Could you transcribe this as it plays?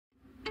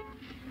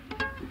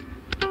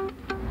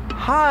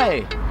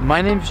Hi,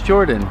 my name's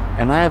Jordan,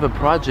 and I have a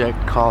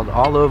project called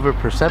All Over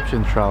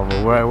Perception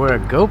Travel, where I wear a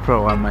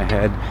GoPro on my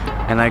head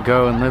and I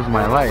go and live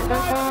my life.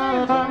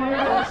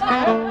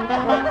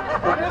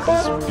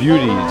 It's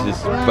beauty, it's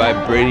just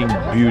vibrating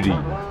beauty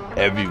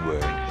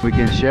everywhere. We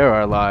can share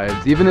our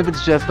lives, even if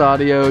it's just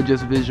audio,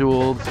 just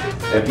visuals.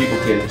 And people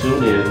can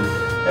tune in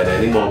at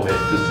any moment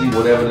to see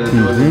whatever they're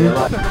doing in their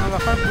life.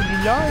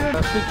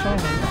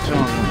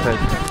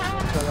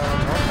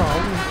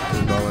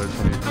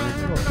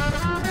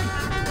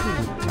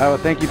 Alright,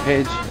 well, thank you,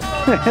 Paige.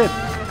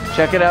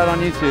 Check it out on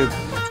YouTube.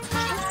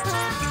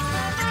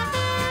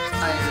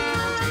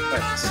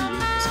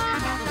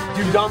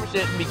 Do dumb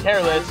shit and be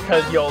careless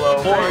because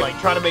YOLO, or like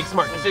try to make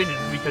smart decisions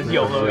because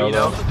YOLO, you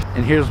know?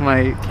 And here's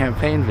my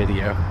campaign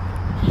video.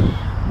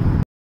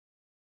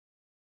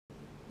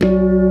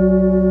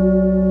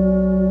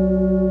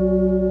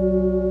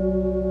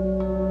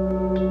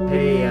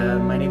 Hey,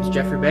 my name's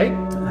Jeffrey Bay.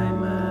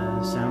 I'm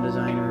a sound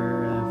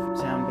designer,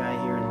 sound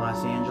guy here in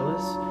Los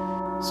Angeles.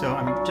 So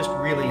I'm just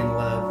really in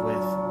love with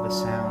the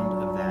sound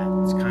of that.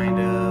 It's kind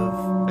of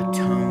a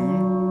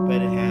tone, but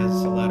it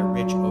has a lot of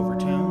rich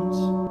overtones.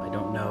 I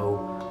don't know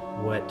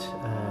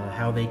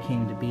how they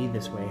came to be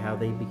this way, how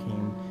they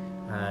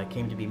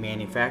came to be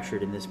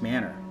manufactured in this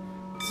manner.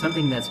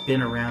 Something that's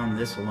been around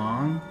this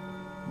long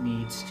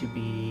needs to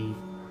be,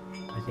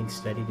 I think,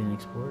 studied and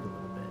explored a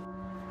little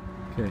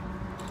bit. Okay.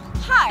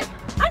 Hi,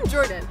 I'm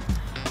Jordan.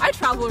 I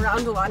travel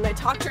around a lot and I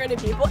talk to random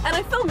people and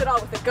I film it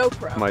all with a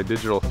GoPro. My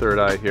digital third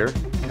eye here,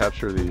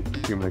 capture the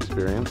human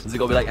experience. Is it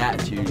gonna be like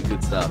attitude,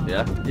 good stuff,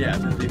 yeah? Yeah,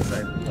 I'm really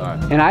excited.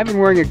 Alright. And I've been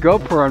wearing a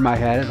GoPro on my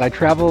head as I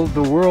travel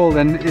the world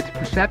and its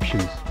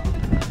perceptions.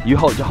 You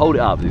hold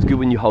it up. It's good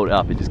when you hold it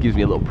up. It just gives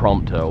me a little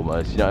prompter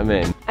almost, you know what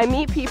I mean? I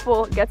meet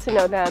people, get to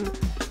know them,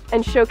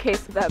 and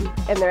showcase them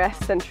and their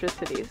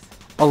eccentricities.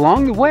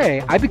 Along the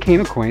way, I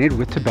became acquainted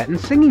with Tibetan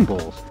singing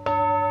bowls.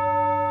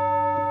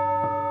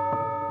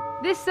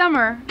 This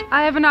summer,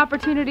 I have an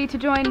opportunity to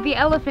join the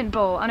Elephant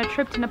Bowl on a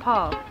trip to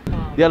Nepal.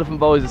 The Elephant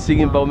Bowl is a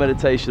singing bowl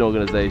meditation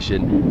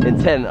organisation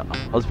intent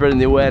on spreading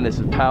the awareness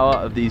of the power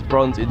of these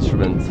bronze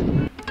instruments.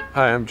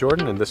 Hi, I'm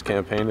Jordan, and this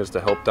campaign is to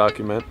help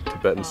document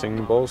Tibetan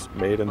singing bowls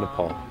made in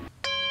Nepal.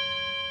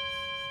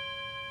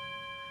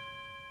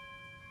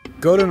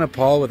 Go to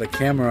Nepal with a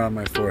camera on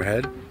my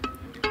forehead.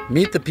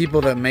 Meet the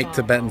people that make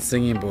Tibetan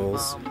singing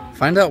bowls.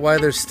 Find out why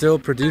they're still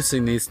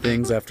producing these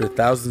things after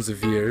thousands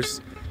of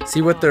years.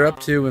 See what they're up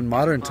to in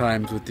modern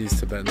times with these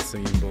Tibetan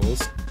singing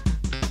bowls.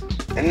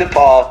 In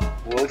Nepal,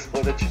 we'll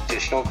explore the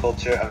traditional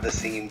culture of the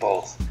singing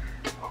bowls.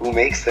 Who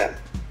makes them?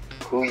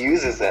 Who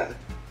uses them?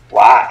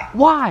 Why?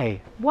 Why?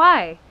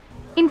 Why?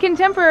 In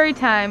contemporary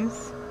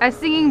times, as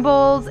singing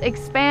bowls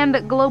expand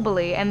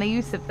globally and the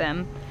use of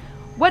them,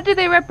 what do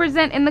they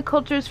represent in the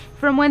cultures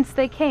from whence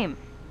they came?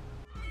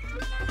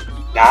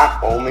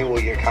 Not only will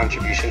your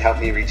contribution help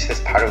me reach this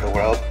part of the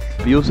world,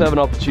 But you also have an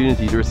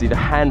opportunity to receive a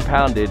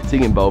hand-pounded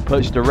singing bowl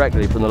purchased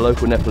directly from the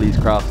local Nepalese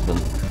craftsman.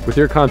 With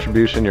your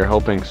contribution, you're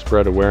helping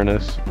spread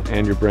awareness,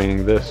 and you're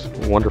bringing this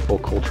wonderful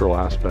cultural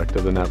aspect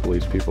of the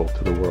Nepalese people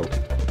to the world.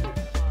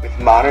 with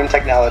modern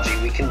technology,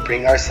 we can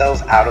bring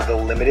ourselves out of the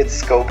limited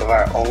scope of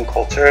our own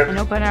culture And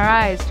open our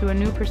eyes to a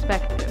new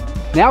perspective.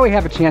 Now we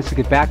have a chance to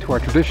get back to our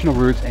traditional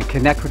roots and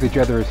connect with each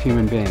other as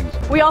human beings.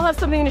 We all have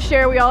something to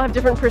share, we all have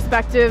different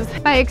perspectives.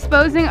 By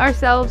exposing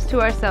ourselves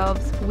to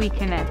ourselves, we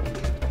connect.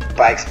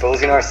 By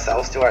exposing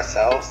ourselves to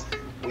ourselves,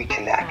 we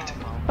connect.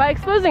 By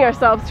exposing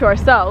ourselves to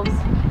ourselves,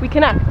 we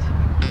connect.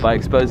 By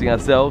exposing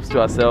ourselves to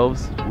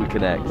ourselves, we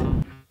connect.